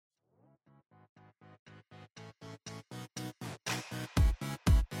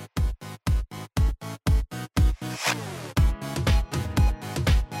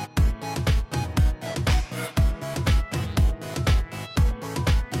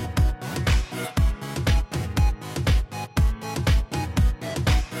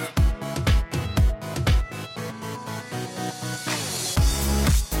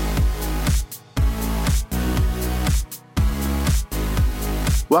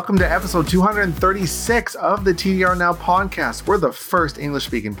Welcome to episode 236 of the TDR Now podcast. We're the first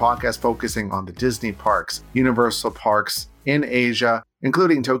English-speaking podcast focusing on the Disney parks, Universal parks in Asia,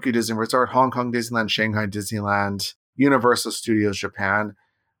 including Tokyo Disney Resort, Hong Kong Disneyland, Shanghai Disneyland, Universal Studios Japan,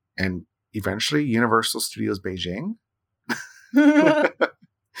 and eventually Universal Studios Beijing.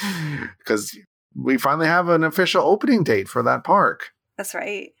 Because we finally have an official opening date for that park. That's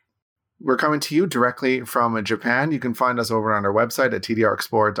right. We're coming to you directly from Japan. You can find us over on our website at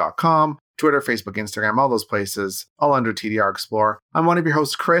tdrexplorer.com, Twitter, Facebook, Instagram, all those places, all under TDR Explorer. I'm one of your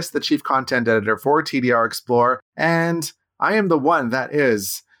hosts, Chris, the chief content editor for TDR Explorer, and I am the one that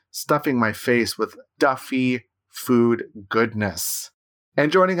is stuffing my face with Duffy food goodness.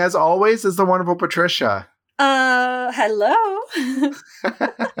 And joining as always is the wonderful Patricia. Hello.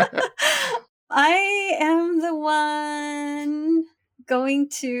 I am the one going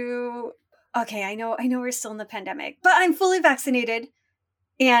to, okay, I know we're still in the pandemic, but I'm fully vaccinated,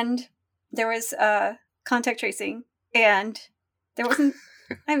 and there was contact tracing, and there wasn't,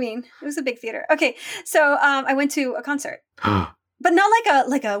 it was a big theater. Okay, so I went to a concert, but not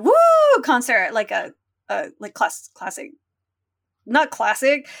like a woo concert, like a classic, not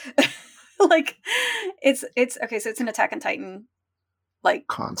classic, like it's okay. So it's an Attack on Titan, like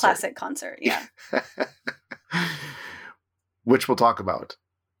concert. Classic concert, yeah. Which we'll talk about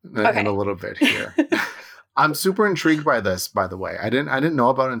in a little bit here. I'm super intrigued by this, by the way. I didn't know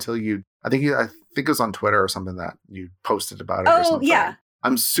about it until I think it was on Twitter or something that you posted about it or something. Yeah.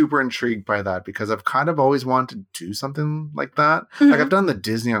 I'm super intrigued by that because I've kind of always wanted to do something like that. Mm-hmm. Like I've done the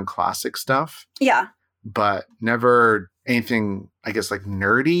Disney on Classic stuff. Yeah. But never anything, I guess, like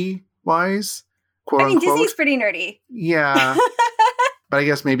nerdy wise. Quote unquote. Disney's pretty nerdy. Yeah. But I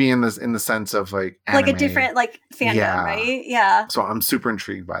guess maybe in the sense of like anime. Like a different like fandom, right? Yeah. So I'm super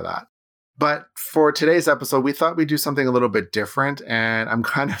intrigued by that. But for today's episode, we thought we'd do something a little bit different. And I'm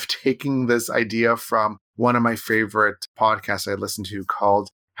kind of taking this idea from one of my favorite podcasts I listen to called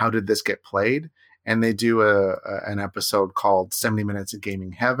How Did This Get Played? And they do an episode called 70 Minutes in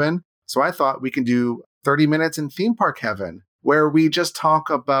Gaming Heaven. So I thought we can do 30 minutes in theme park heaven, where we just talk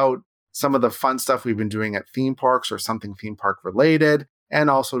about some of the fun stuff we've been doing at theme parks or something theme park related. And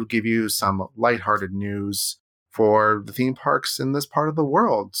also give you some lighthearted news for the theme parks in this part of the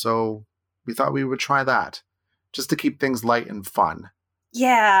world. So we thought we would try that just to keep things light and fun.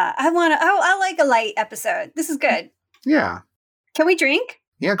 Yeah, I like a light episode. This is good. Yeah. Can we drink?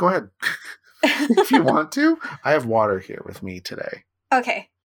 Yeah, go ahead. If you want to. I have water here with me today. Okay.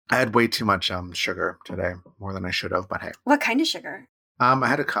 I had way too much sugar today, more than I should have, but hey. What kind of sugar? I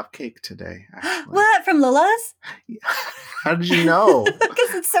had a cupcake today, actually. What? From Lola's? How did you know?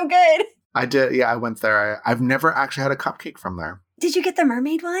 Because it's so good. I did. Yeah, I went there. I've never actually had a cupcake from there. Did you get the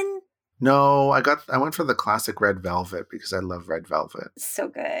mermaid one? No, I went for the classic red velvet because I love red velvet. So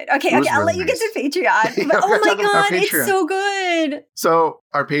good. Okay, I'll let you get to Patreon. But, oh my God, it's so good. So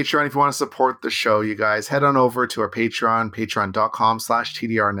our Patreon, if you want to support the show, you guys, head on over to our Patreon,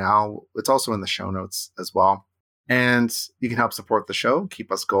 patreon.com/TDR Now. It's also in the show notes as well. And you can help support the show,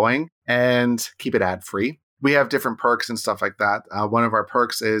 keep us going, and keep it ad-free. We have different perks and stuff like that. One of our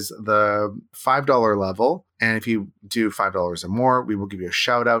perks is the $5 level. And if you do $5 or more, we will give you a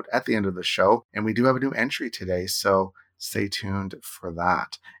shout out at the end of the show. And we do have a new entry today, so stay tuned for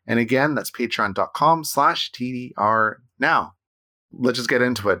that. And again, that's patreon.com/TDR Now. Let's just get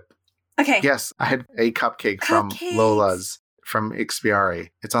into it. Okay. Yes, I had a cupcake from Lola's from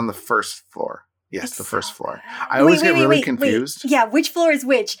Ixpiari. It's on the first floor. Yes, it's the first floor. I always get really confused. Yeah, which floor is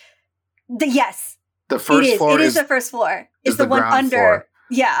which? Yes. The first floor is the first floor. It's the one under. Floor.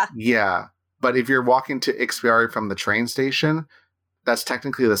 Yeah. Yeah. But if you're walking to Ixpiari from the train station, that's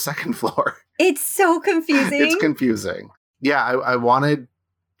technically the second floor. It's so confusing. It's confusing. Yeah, I wanted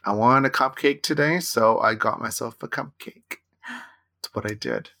a cupcake today, so I got myself a cupcake. That's what I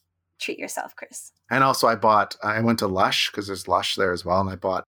did. Treat yourself, Chris. And also I went to Lush because there's Lush there as well, and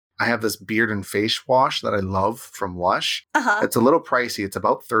I have this beard and face wash that I love from Lush. Uh-huh. It's a little pricey. It's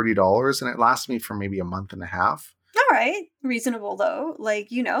about $30, and it lasts me for maybe a month and a half. All right. Reasonable, though. Like,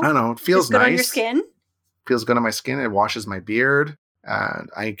 I don't know. It feels good nice. on your skin. Feels good on my skin. It washes my beard, and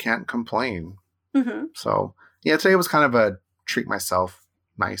I can't complain. Mm-hmm. So, yeah, today was kind of a treat myself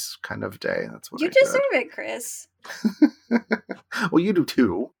nice kind of day. That's what you deserve it, Chris. Well, you do,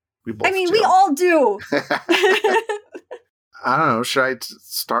 too. We all do. I don't know. Should I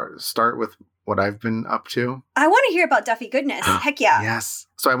start with what I've been up to? I want to hear about Duffy goodness. Heck yeah. Yes.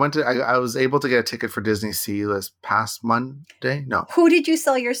 So I was able to get a ticket for Disney Sea this past Monday. No. Who did you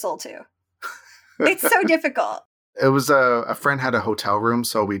sell your soul to? It's so difficult. It was a friend had a hotel room,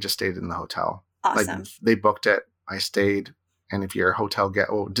 so we just stayed in the hotel. Awesome. Like, they booked it. I stayed, And if you're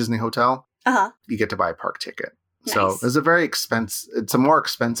Disney hotel, you get to buy a park ticket. Nice. So it's a more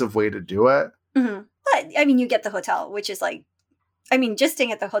expensive way to do it. Mm-hmm. But I mean, you get the hotel, which is like, I mean, just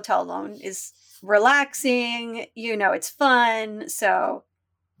staying at the hotel alone is relaxing, it's fun. So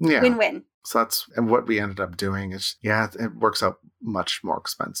win-win. So that's what we ended up doing is, it works out much more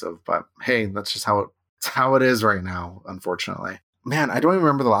expensive, but hey, that's just how it is right now, unfortunately. Man, I don't even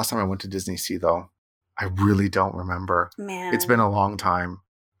remember the last time I went to Disney Sea though. I really don't remember. Man. It's been a long time.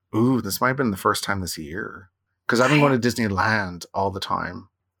 Ooh, this might have been the first time this year. Because I've been going to Disneyland all the time.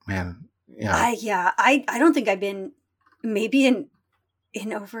 Man, yeah. I don't think I've been maybe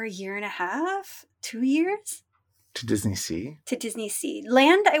in over a year and a half, 2 years. To Disney Sea? To Disney Sea.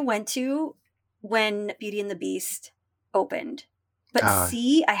 Land I went to when Beauty and the Beast opened. But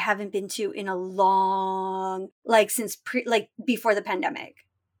Sea I haven't been to in a long, since before the pandemic.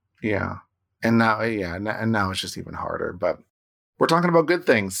 Yeah. And now it's just even harder. But we're talking about good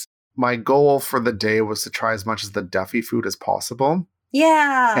things. My goal for the day was to try as much of the Duffy food as possible.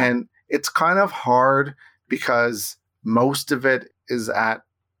 Yeah. And it's kind of hard because most of it is at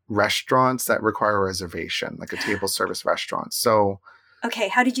restaurants that require a reservation, like a table service restaurant. So, okay,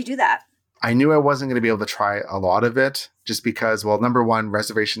 how did you do that? I knew I wasn't going to be able to try a lot of it just because, well, number one,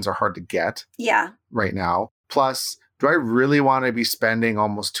 reservations are hard to get. Yeah. Right now. Plus, do I really want to be spending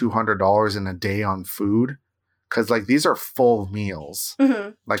almost $200 in a day on food? Because these are full meals.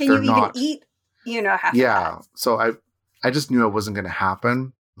 Mm-hmm. Can you even eat? Half. Yeah. So I just knew it wasn't going to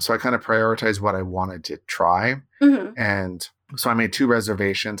happen. So I kind of prioritized what I wanted to try. Mm-hmm. And so I made 2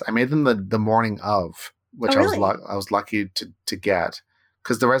 reservations. I made them the morning of, which I was lucky to get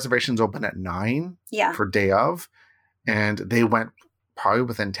because the reservations open at 9 for day of, and they went probably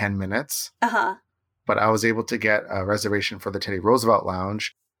within 10 minutes. But I was able to get a reservation for the Teddy Roosevelt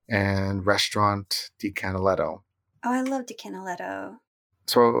Lounge and Restaurant Di Canaletto. Oh, I love Di Canaletto.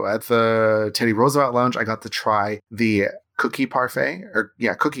 So at the Teddy Roosevelt Lounge, I got to try the cookie parfait,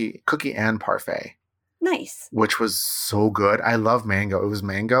 cookie and parfait. Nice. Which was so good. I love mango. It was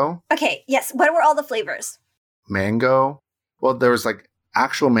mango. Okay, yes. What were all the flavors? Mango. Well, there was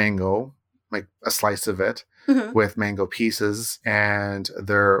actual mango, like a slice of it with mango pieces. And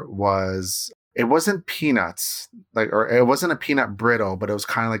it wasn't peanuts, or it wasn't a peanut brittle, but it was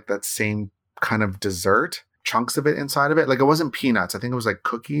kind of like that same kind of dessert, chunks of it inside of it. It wasn't peanuts. I think it was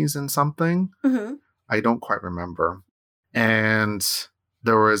cookies and something. Mm-hmm. I don't quite remember. And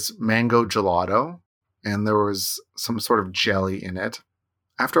there was mango gelato, and there was some sort of jelly in it.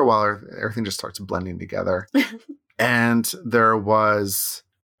 After a while, everything just starts blending together. And there was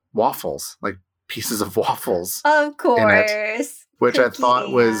waffles, pieces of waffles. Of course. Which I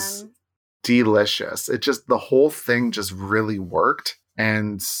thought was delicious. It just, the whole thing just really worked.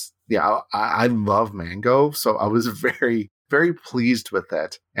 And yeah, I love mango. So I was very, very pleased with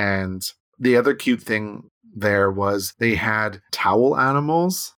it. And the other cute thing there was they had towel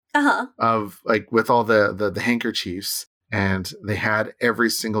animals of with all the handkerchiefs, and they had every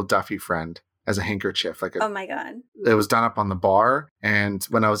single Duffy friend as a handkerchief. Oh my God. It was done up on the bar. And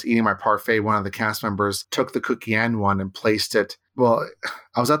when I was eating my parfait, one of the cast members took the cookie and one and placed it. Well,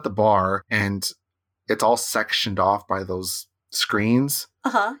 I was at the bar and it's all sectioned off by those screens.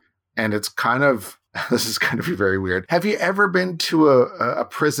 And it's kind of, this is going to be very weird. Have you ever been to a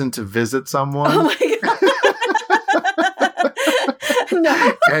prison to visit someone? Oh my God.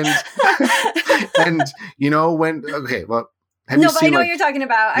 No. and have no, you but seen, I know what you're talking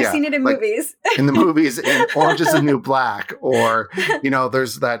about. I've seen it in movies. In the movies, in Orange is the New Black, or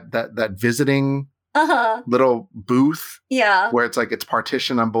there's that visiting little booth, where it's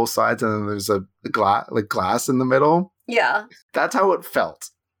partitioned on both sides, and then there's a glass in the middle. Yeah, that's how it felt,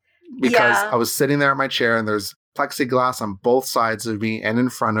 because I was sitting there in my chair, and there's plexiglass on both sides of me and in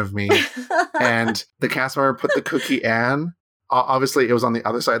front of me, and the cast member put the cookie in. Obviously, it was on the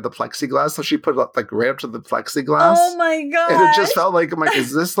other side of the plexiglass, so she put it up, right up to the plexiglass. Oh my God! And it just felt like, I'm like,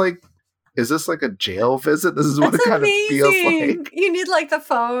 is this like a jail visit? This is what it kind of feels like. You need the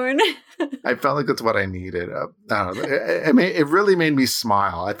phone. I felt like that's what I needed. I don't know. It really made me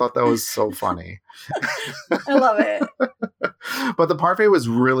smile. I thought that was so funny. I love it. But the parfait was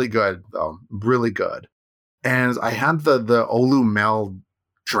really good, though. Really good. And I had the Olu Mel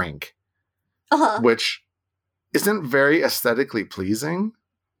drink, which isn't very aesthetically pleasing.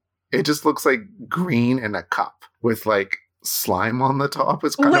 It just looks like green in a cup with slime on the top.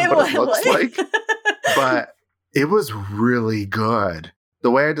 It's kind of what it looks like. But it was really good. The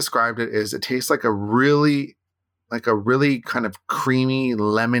way I described it is it tastes like a really kind of creamy,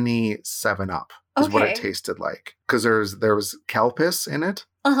 lemony 7-Up is what it tasted like. Because there was kelpis in it.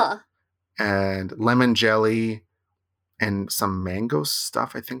 And lemon jelly and some mango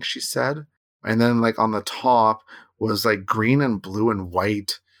stuff, I think she said. And then like on the top was like green and blue and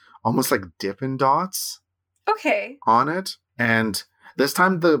white, almost like Dippin' Dots Okay. on it. And this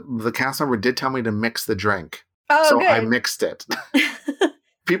time the cast member did tell me to mix the drink. Oh, so good. I mixed it.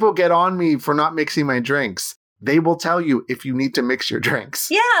 People get on me for not mixing my drinks. They will tell you if you need to mix your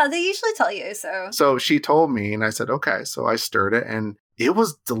drinks. Yeah, they usually tell you, so. So she told me, and I said, okay. So I stirred it, and it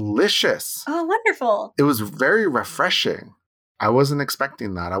was delicious. Oh, wonderful. It was very refreshing. I wasn't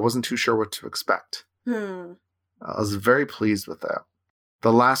expecting that. I wasn't too sure what to expect. I was very pleased with it.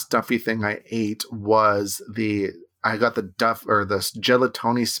 The last Duffy thing I ate was I got the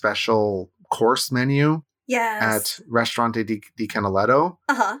Gelatoni special course menu. Yes. At Restaurante di Canaletto.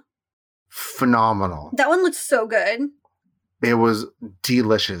 Uh-huh. Phenomenal. That one looks so good. It was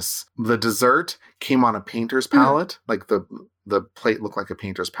delicious. The dessert came on a painter's palette. Like the plate looked like a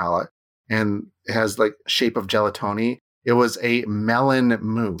painter's palette. And it has like shape of gelatoni. It was a melon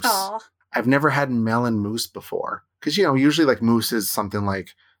mousse. Aww. I've never had melon mousse before. Because, usually like mousse is something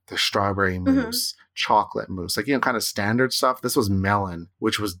like the strawberry mousse, chocolate mousse. Like, kind of standard stuff. This was melon,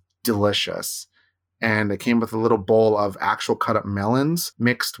 which was delicious. And it came with a little bowl of actual cut up melons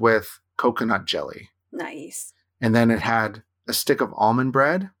mixed with coconut jelly. Nice. And then it had a stick of almond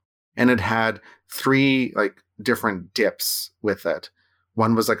bread, and it had 3 like different dips with it.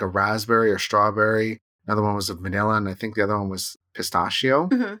 One was like a raspberry or strawberry. Another one was a vanilla, and I think the other one was pistachio.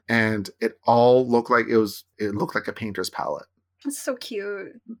 And it all looked like it looked like a painter's palette. That's so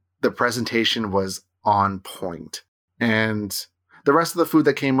cute. The presentation was on point. And the rest of the food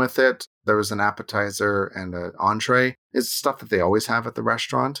that came with it, there was an appetizer and an entree. It's stuff that they always have at the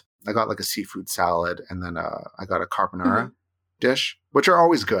restaurant. I got like a seafood salad, and then I got a carbonara dish, which are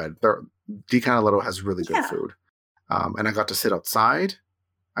always good. Di Canaletto has really good food. And I got to sit outside.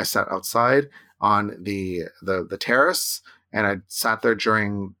 I sat outside on the terrace, and I sat there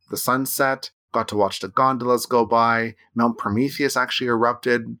during the sunset, got to watch the gondolas go by. Mount Prometheus actually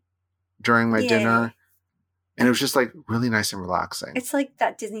erupted during my dinner. And it was just like really nice and relaxing. It's like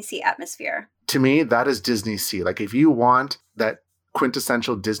that Disney Sea atmosphere. To me, that is Disney Sea. Like if you want that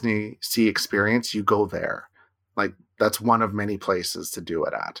quintessential Disney Sea experience, you go there. Like that's one of many places to do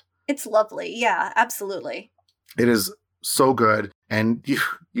it at. It's lovely. Yeah, absolutely. It is so good. And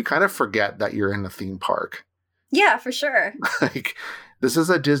you kind of forget that you're in a theme park. Yeah, for sure. Like this is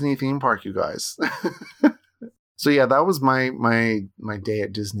a Disney theme park, you guys. So yeah, that was my day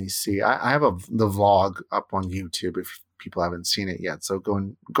at Disney Sea. I have the vlog up on YouTube if people haven't seen it yet. So go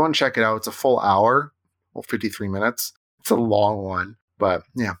and check it out. It's a full hour, 53 minutes. It's a long one, but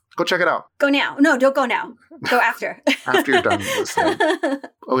yeah, go check it out. Go now. No, don't go now. Go after. After you're done listening.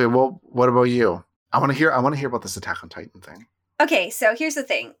 Okay, well, what about you? I want to hear about this Attack on Titan thing. Okay, so here's the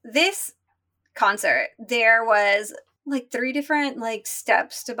thing. This concert, there was like 3 different like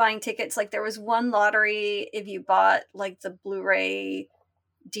steps to buying tickets. Like there was one lottery if you bought like the Blu-ray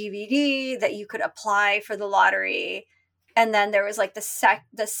DVD that you could apply for the lottery. And then there was like the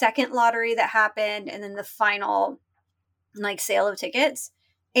second lottery that happened, and then the final like sale of tickets.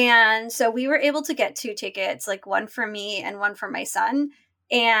 And so we were able to get 2 tickets, like one for me and one for my son.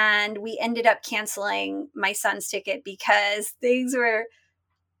 And we ended up canceling my son's ticket because things were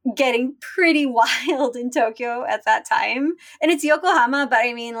getting pretty wild in Tokyo at that time. And it's Yokohama, but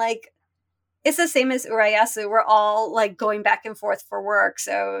I mean, like, it's the same as Urayasu. We're all like going back and forth for work.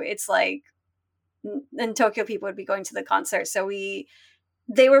 So it's like, in Tokyo, people would be going to the concert. So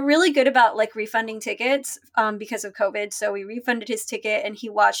they were really good about like refunding tickets because of COVID. So we refunded his ticket and he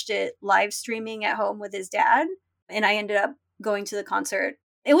watched it live streaming at home with his dad. And I ended up going to the concert.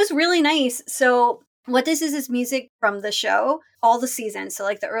 It was really nice. So what this is music from the show, all the seasons. So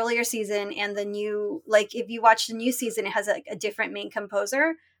like the earlier season and the new, like if you watch the new season, it has like a different main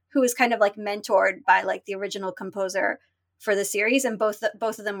composer who is kind of like mentored by like the original composer for the series. And both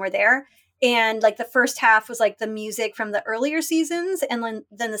of them were there. And like the first half was like the music from the earlier seasons. And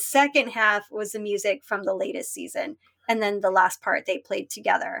then the second half was the music from the latest season. And then the last part they played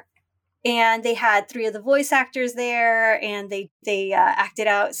together. And they had 3 of the voice actors there, and they acted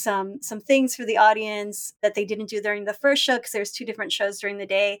out some things for the audience that they didn't do during the first show because there's 2 different shows during the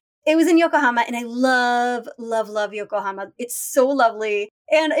day. It was in Yokohama, and I love, love, love Yokohama. It's so lovely.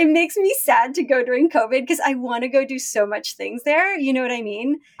 And it makes me sad to go during COVID because I want to go do so much things there. You know what I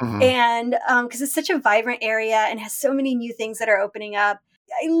mean? Mm-hmm. And because it's such a vibrant area and has so many new things that are opening up.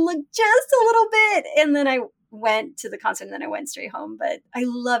 I looked just a little bit, and then I went to the concert, and then I went straight home. But I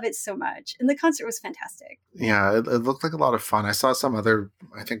love it so much. And the concert was fantastic. Yeah, it looked like a lot of fun. I saw some other,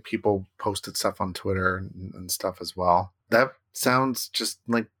 I think people posted stuff on Twitter and stuff as well. That sounds just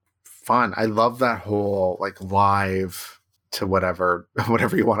like fun. I love that whole like live to whatever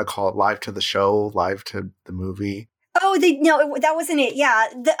you want to call it, live to the show, live to the movie. Oh, no, that wasn't it. Yeah,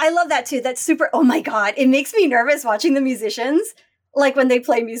 I love that too. That's super. Oh my God. It makes me nervous watching the musicians, like when they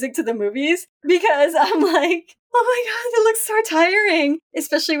play music to the movies, because I'm like, oh my God, it looks so tiring,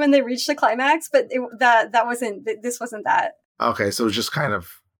 especially when they reach the climax. But this wasn't that. Okay, so it was just kind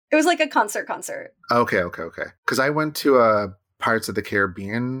of. It was like a concert. Okay. Because I went to a Pirates of the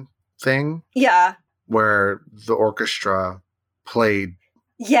Caribbean thing. Yeah. Where the orchestra played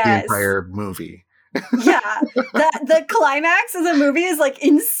the entire movie. Yeah. The climax of the movie is like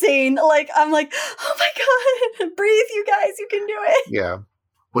insane. Like, I'm like, oh my God, breathe, you guys, you can do it. Yeah.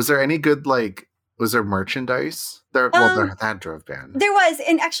 Was there any good, like, was there merchandise? That drove band. There was.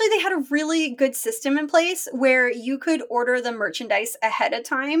 And actually, they had a really good system in place where you could order the merchandise ahead of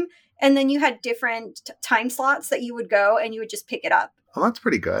time. And then you had different time slots that you would go and you would just pick it up. Well, that's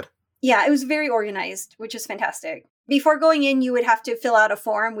pretty good. Yeah, it was very organized, which is fantastic. Before going in, you would have to fill out a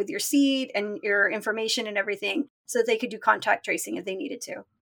form with your seat and your information and everything so that they could do contact tracing if they needed to.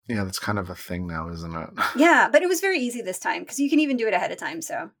 Yeah, that's kind of a thing now, isn't it? Yeah, but it was very easy this time because you can even do it ahead of time,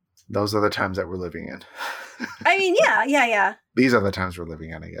 so. Those are the times that we're living in. I mean, yeah. These are the times we're living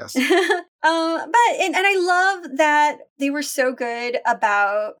in, I guess. And I love that they were so good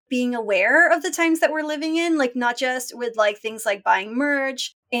about being aware of the times that we're living in, like not just with like things like buying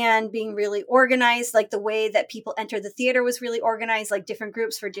merch and being really organized, like the way that people entered the theater was really organized, like different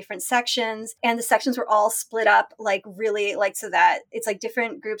groups for different sections. And the sections were all split up, like really like so that it's like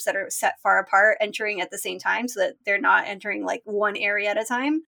different groups that are set far apart entering at the same time so that they're not entering like one area at a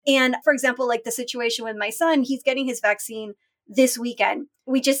time. And for example, like the situation with my son, he's getting his vaccine this weekend.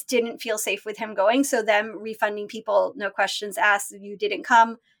 We just didn't feel safe with him going. So them refunding people, no questions asked. If you didn't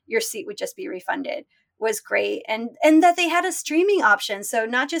come, your seat would just be refunded. Was great. And that they had a streaming option. So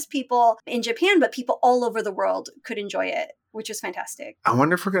not just people in Japan, but people all over the world could enjoy it, which was fantastic. I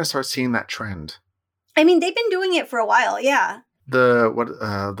wonder if we're going to start seeing that trend. I mean, they've been doing it for a while. Yeah.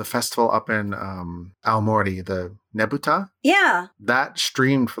 The festival up in Aomori, the Nebuta? Yeah. That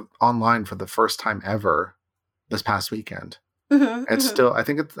streamed online for the first time ever this past weekend. It's still, I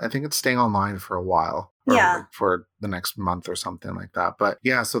think it's staying online for a while. Yeah. Like for the next month or something like that. But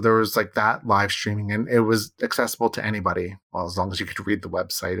yeah, so there was like that live streaming and it was accessible to anybody. Well, as long as you could read the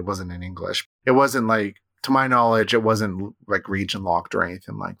website, it wasn't in English. It wasn't like, to my knowledge, it wasn't like region locked or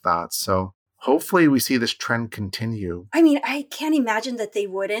anything like that. So hopefully we see this trend continue. I mean, I can't imagine that they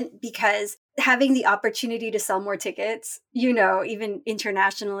wouldn't, because having the opportunity to sell more tickets, you know, even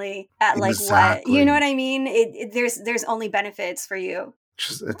internationally at like what, you know what I mean? There's only benefits for you.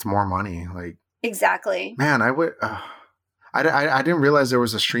 It's more money. Like, exactly. Man, I didn't realize there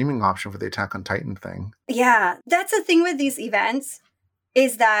was a streaming option for the Attack on Titan thing. Yeah, that's the thing with these events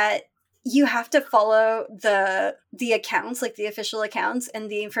is that you have to follow the accounts, like the official accounts, and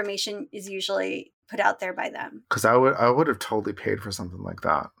the information is usually put out there by them. Because I would have totally paid for something like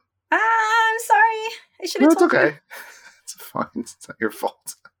that. I'm sorry. I should have told you. It's okay. It's fine. It's not your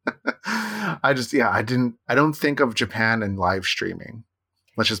fault. I don't think of Japan and live streaming.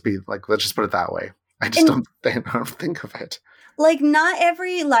 Let's just put it that way. I don't think of it. Like, not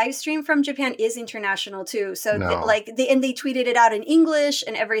every live stream from Japan is international too. So no. They tweeted it out in English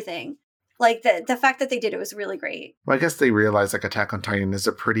and everything. Like the fact that they did it was really great. Well, I guess they realized like Attack on Titan is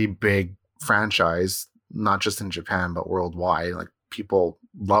a pretty big franchise, not just in Japan, but worldwide. Like, people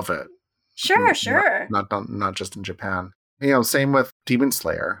love it. Sure. Not just in Japan. You know, same with Demon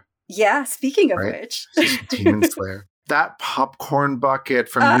Slayer. Yeah, speaking of which. Demon Slayer. That popcorn bucket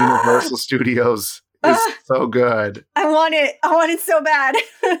from Universal Studios is so good. I want it so bad.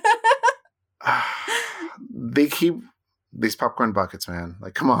 They keep these popcorn buckets, man.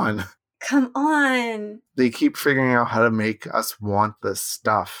 Like, come on. Come on. They keep figuring out how to make us want this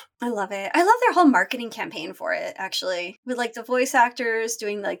stuff. I love it. I love their whole marketing campaign for it, actually. With like the voice actors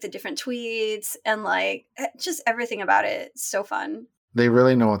doing like the different tweets and like just everything about it. It's so fun. They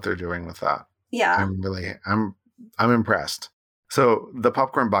really know what they're doing with that. Yeah. I'm impressed. So the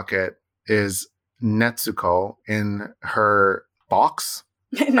popcorn bucket is Netsuko in her box.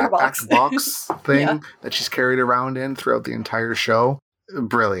 In her box thing that she's carried around in throughout the entire show.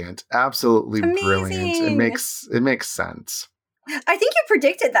 Brilliant. Absolutely amazing. Brilliant. It makes sense. I think you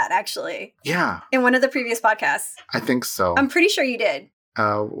predicted that, actually. Yeah. In one of the previous podcasts. I think so. I'm pretty sure you did.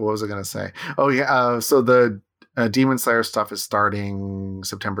 What was I going to say? Oh, yeah. So the Demon Slayer stuff is starting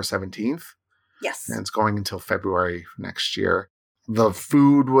September 17th. Yes. And it's going until February next year. The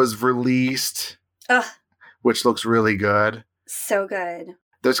food was released, which looks really good. So good.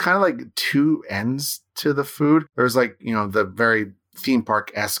 There's kind of like two ends to the food. There's like, you know, the very theme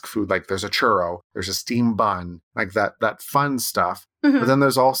park-esque food. Like there's a churro, there's a steamed bun, like that fun stuff. Mhm. But then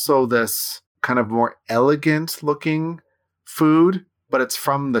there's also this kind of more elegant looking food, but it's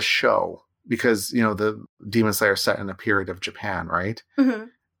from the show because, the Demon Slayer is set in a period of Japan, right? Mhm.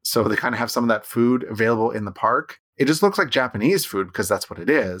 So they kind of have some of that food available in the park. It just looks like Japanese food because that's what it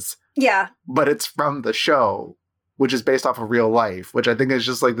is. Yeah. But it's from the show, which is based off of real life, which I think is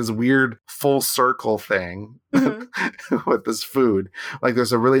just like this weird full circle thing Mhm. with this food. Like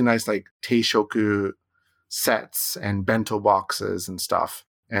there's a really nice like teishoku sets and bento boxes and stuff.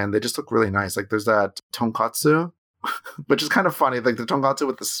 And they just look really nice. Like there's that tonkatsu, which is kind of funny. Like the tonkatsu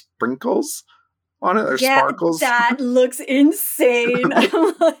with the sprinkles on it or sparkles. That looks insane.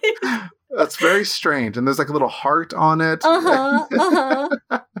 I'm like, That's very strange. And there's like a little heart on it. I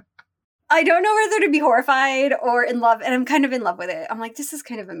don't know whether to be horrified or in love, and I'm kind of in love with it. I'm like, this is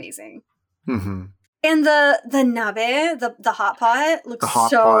kind of amazing. Mm-hmm. And the nabe, the hot pot, looks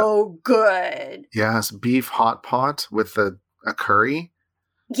good. Yes, beef hot pot with a curry.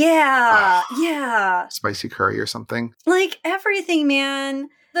 Yeah, yeah. Spicy curry or something. Like everything, man.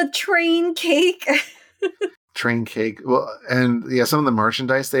 The train cake. Train cake. Well, and yeah, some of the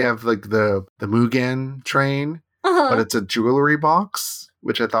merchandise, they have like the Mugen train, but it's a jewelry box,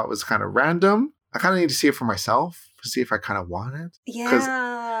 which I thought was kind of random. I kind of need to see it for myself to see if I kind of want it.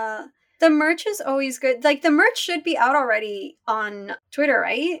 Yeah. The merch is always good. Like the merch should be out already on Twitter,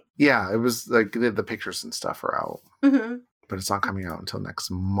 right? Yeah, it was like the pictures and stuff are out. Mm-hmm. But it's not coming out until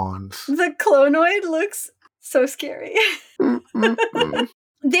next month. The Clonoid looks so scary.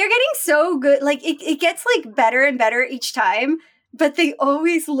 They're getting so good. Like it gets like better and better each time, but they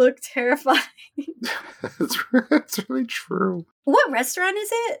always look terrifying. It's really true. What restaurant is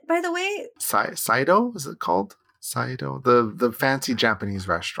it, by the way? Saido, is it called? Saido, the fancy Japanese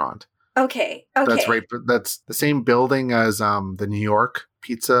restaurant. Okay. That's right. That's the same building as the New York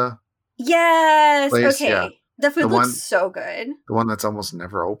pizza. Yes. Place. Okay. Yeah. The food looks so good. The one that's almost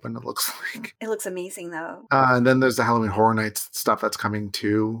never open, it looks like. It looks amazing, though. And then there's the Halloween Horror Nights stuff that's coming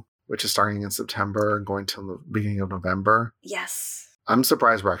too, which is starting in September and going till the beginning of November. Yes. I'm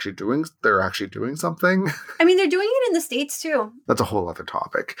surprised they're actually doing something. I mean, they're doing it in the States too. That's a whole other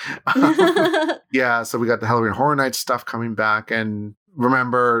topic. Yeah, so we got the Halloween Horror Nights stuff coming back. And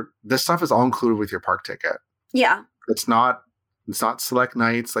remember, this stuff is all included with your park ticket. Yeah. It's not select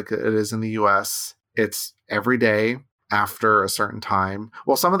nights like it is in the US. It's every day after a certain time.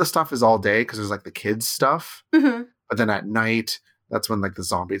 Well, some of the stuff is all day because there's like the kids stuff. Mm-hmm. But then at night, that's when like the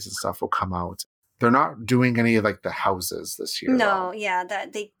zombies and stuff will come out. They're not doing any of like the houses this year. No, yeah,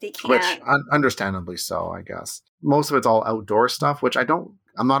 that they can't. Which understandably so, I guess. Most of it's all outdoor stuff, which I'm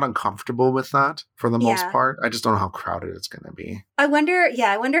not uncomfortable with that for the most part. I just don't know how crowded it's going to be. I wonder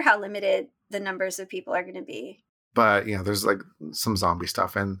how limited the numbers of people are going to be. But yeah, there's like some zombie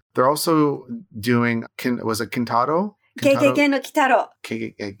stuff. And they're also doing, was it Kintaro? Gegege no Kitaro.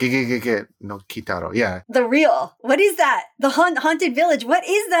 Gegege no Kitaro, yeah. The real. What is that? The haunted village. What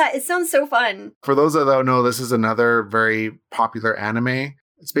is that? It sounds so fun. For those that don't know, this is another very popular anime.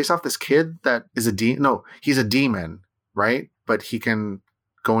 It's based off this kid that is he's a demon, right? But he can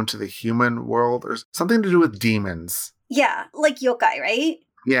go into the human world or something to do with demons. Yeah, like yokai, right?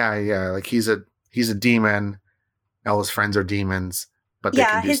 Yeah. Like he's a demon. All his friends are demons, but they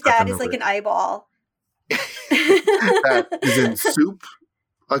can do his stuff dad is like an eyeball. That is in soup,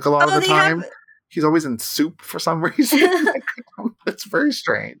 like a lot of the time. He's always in soup for some reason. It's very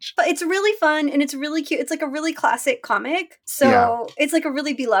strange. But it's really fun and it's really cute. It's like a really classic comic. So it's like a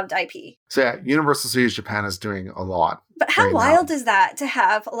really beloved IP. So yeah, Universal Studios Japan is doing a lot. But how wild is that to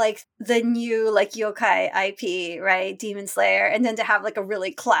have like the new like yokai IP, right? Demon Slayer, and then to have like a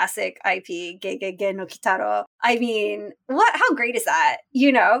really classic IP, Gegege no Kitaro. I mean, how great is that?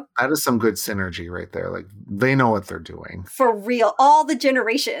 That is some good synergy right there. Like they know what they're doing. For real. All the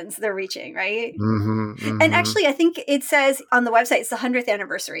generations they're reaching, right? Mm-hmm, mm-hmm. And actually, I think it says on the website it's the 100th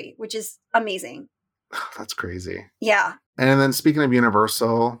anniversary, which is amazing. That's crazy. Yeah. And then speaking of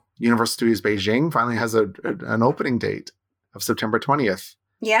Universal Studios Beijing finally has an opening date of September 20th.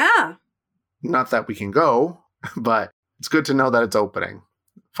 Yeah. Not that we can go, but it's good to know that it's opening,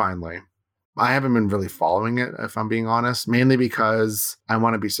 finally. I haven't been really following it, if I'm being honest, mainly because I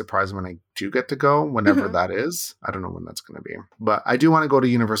want to be surprised when I do get to go, whenever that is. I don't know when that's going to be. But I do want to go to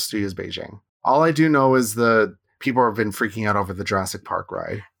Universal Studios Beijing. All I do know is the people have been freaking out over the Jurassic Park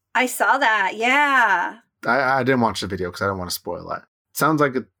ride. I saw that, yeah. I didn't watch the video because I don't want to spoil it. Sounds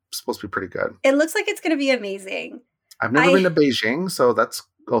like it's supposed to be pretty good. It looks like it's going to be amazing. I've never been to Beijing, so that's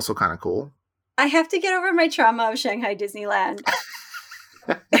also kind of cool. I have to get over my trauma of Shanghai Disneyland.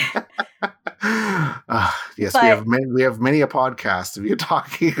 Yes, But- we have many a podcast of you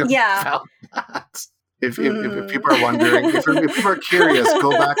talking about that. If people are wondering, if people are curious,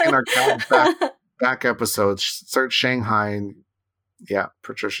 go back in our back episodes, search Shanghai, and yeah,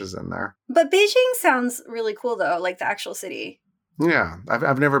 Patricia's in there. But Beijing sounds really cool though, like the actual city. Yeah,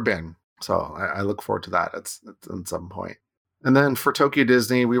 I've never been, so I look forward to that at some point. And then for Tokyo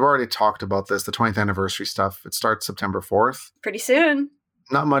Disney, we've already talked about this, the 20th anniversary stuff. It starts September 4th. Pretty soon.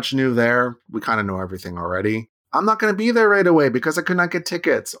 Not much new there. We kind of know everything already. I'm not going to be there right away because I could not get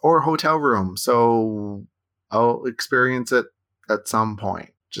tickets or hotel room. So I'll experience it at some point,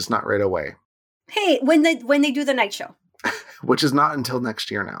 just not right away. Hey, when they do the night show. Which is not until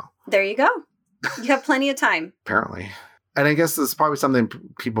next year now. There you go. You have plenty of time. Apparently. And I guess this is probably something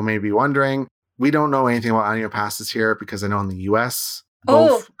people may be wondering. We don't know anything about annual passes here because I know in the US,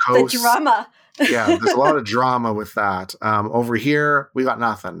 both coasts, the drama. Yeah, there's a lot of drama with that. Over here, we got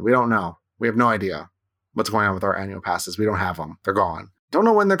nothing. We don't know. We have no idea what's going on with our annual passes. We don't have them. They're gone. Don't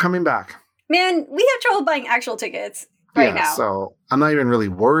know when they're coming back. Man, we have trouble buying actual tickets right now. So I'm not even really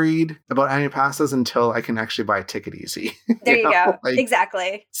worried about annual passes until I can actually buy a ticket easy. There you go.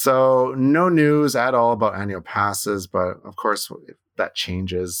 Exactly. So no news at all about annual passes, but of course, if that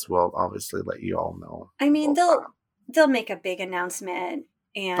changes, we'll obviously let you all know. I mean, they'll make a big announcement.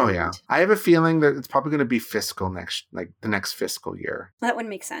 And oh yeah, I have a feeling that it's probably going to be the next fiscal year. That would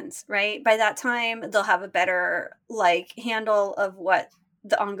make sense, right? By that time, they'll have a better handle of what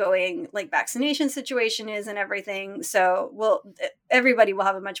the ongoing vaccination situation is and everything. So everybody will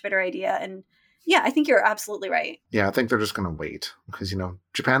have a much better idea. And yeah, I think you're absolutely right. Yeah, I think they're just going to wait because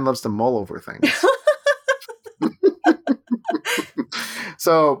Japan loves to mull over things.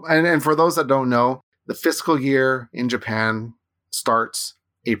 So, and for those that don't know, the fiscal year in Japan starts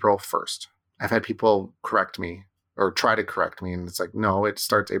April 1st. I've had people correct me or try to correct me, and it's like, no, it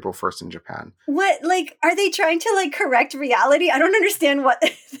starts April 1st in Japan. What? Are they trying to correct reality? I don't understand what,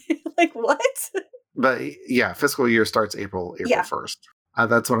 what? But yeah, fiscal year starts April 1st.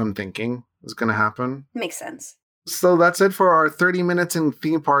 That's what I'm thinking is going to happen. Makes sense. So that's it for our 30 minutes in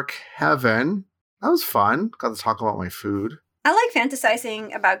theme park heaven. That was fun. Got to talk about my food. I like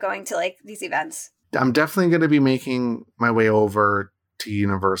fantasizing about going to these events. I'm definitely going to be making my way over to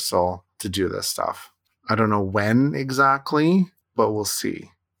Universal to do this stuff. I don't know when exactly, but we'll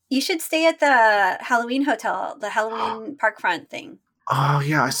see. You should stay at the Halloween hotel, the Halloween Parkfront thing. Oh,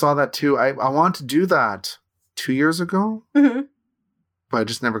 yeah, I saw that too. I want to do that 2 years ago, but I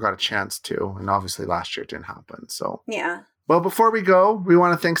just never got a chance to. And obviously last year it didn't happen. So yeah. Well, before we go, we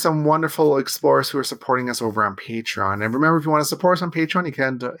want to thank some wonderful explorers who are supporting us over on Patreon. And remember, if you want to support us on Patreon, you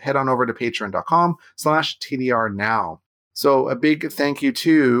can head on over to patreon.com/TDR now. So a big thank you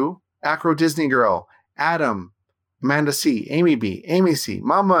to Acro Disney Girl, Adam, Amanda C, Amy B, Amy C,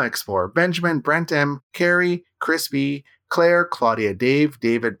 Mama Explorer, Benjamin, Brent M, Carrie, Chris B, Claire, Claudia, Dave,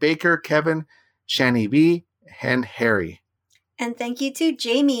 David Baker, Kevin, Shani B, and Harry. And thank you to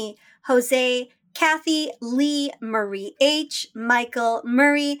Jamie, Jose, Kathy, Lee, Marie H, Michael,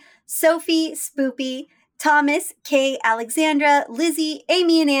 Murray, Sophie, Spoopy, Thomas, Kay, Alexandra, Lizzie,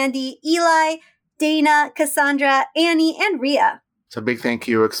 Amy and Andy, Eli, Dana, Cassandra, Annie, and Rhea. So big thank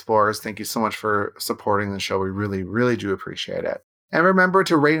you, Explorers. Thank you so much for supporting the show. We really, really do appreciate it. And remember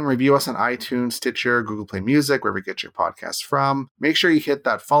to rate and review us on iTunes, Stitcher, Google Play Music, wherever you get your podcasts from. Make sure you hit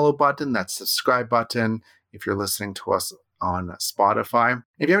that follow button, that subscribe button, if you're listening to us on Spotify.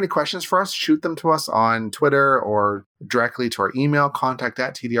 If you have any questions for us, shoot them to us on Twitter or directly to our email,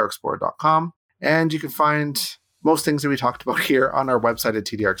 contact@tdrexplorer.com. And you can find most things that we talked about here on our website at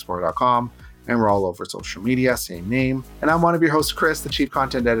tdrexplorer.com. And we're all over social media, same name. And I'm one of your hosts, Chris, the Chief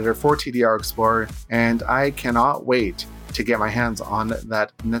Content Editor for TDR Explorer. And I cannot wait to get my hands on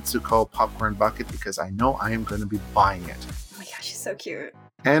that Netsuko popcorn bucket because I know I am going to be buying it. Oh my gosh, she's so cute.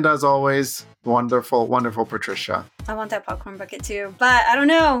 And as always, wonderful, wonderful Patricia. I want that popcorn bucket too, but I don't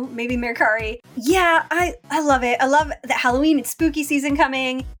know, maybe Mercari. Yeah, I love it. I love that Halloween and spooky season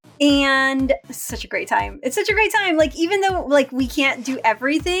coming. And it's such a great time. It's such a great time. Even though we can't do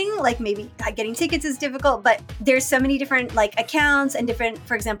everything, maybe getting tickets is difficult, but there's so many different accounts and different,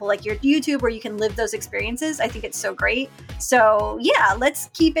 for example, your YouTube where you can live those experiences. I think it's so great. So yeah, let's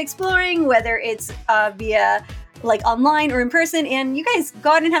keep exploring, whether it's via online or in person, and you guys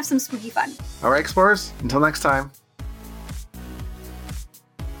go out and have some spooky fun. All right, Explorers, until next time.